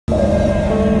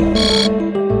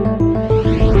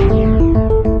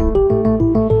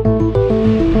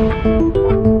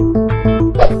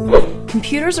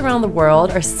computers around the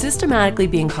world are systematically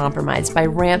being compromised by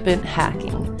rampant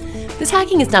hacking. This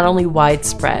hacking is not only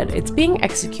widespread, it's being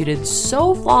executed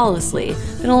so flawlessly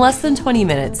that in less than 20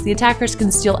 minutes, the attackers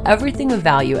can steal everything of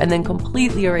value and then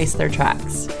completely erase their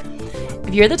tracks.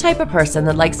 If you're the type of person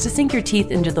that likes to sink your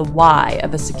teeth into the why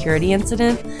of a security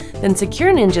incident, then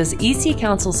SecureNinja's EC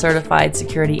Council Certified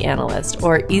Security Analyst,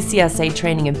 or ECSA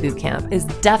Training and Bootcamp, is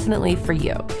definitely for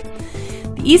you.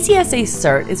 The ECSA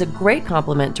Cert is a great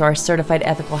complement to our Certified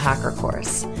Ethical Hacker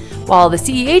course. While the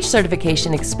CEH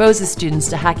certification exposes students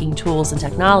to hacking tools and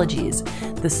technologies,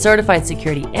 the Certified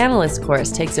Security Analyst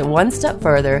course takes it one step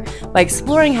further by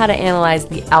exploring how to analyze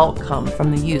the outcome from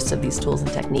the use of these tools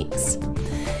and techniques.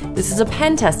 This is a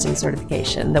pen testing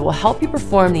certification that will help you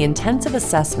perform the intensive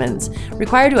assessments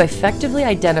required to effectively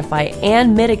identify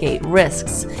and mitigate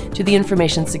risks to the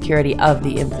information security of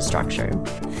the infrastructure.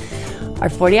 Our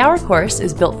 40-hour course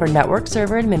is built for network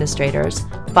server administrators,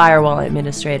 firewall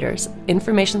administrators,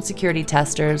 information security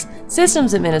testers,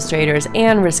 systems administrators,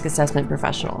 and risk assessment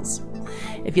professionals.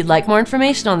 If you'd like more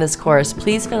information on this course,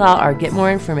 please fill out our Get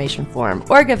More Information form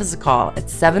or give us a call at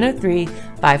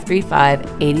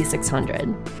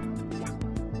 703-535-8600.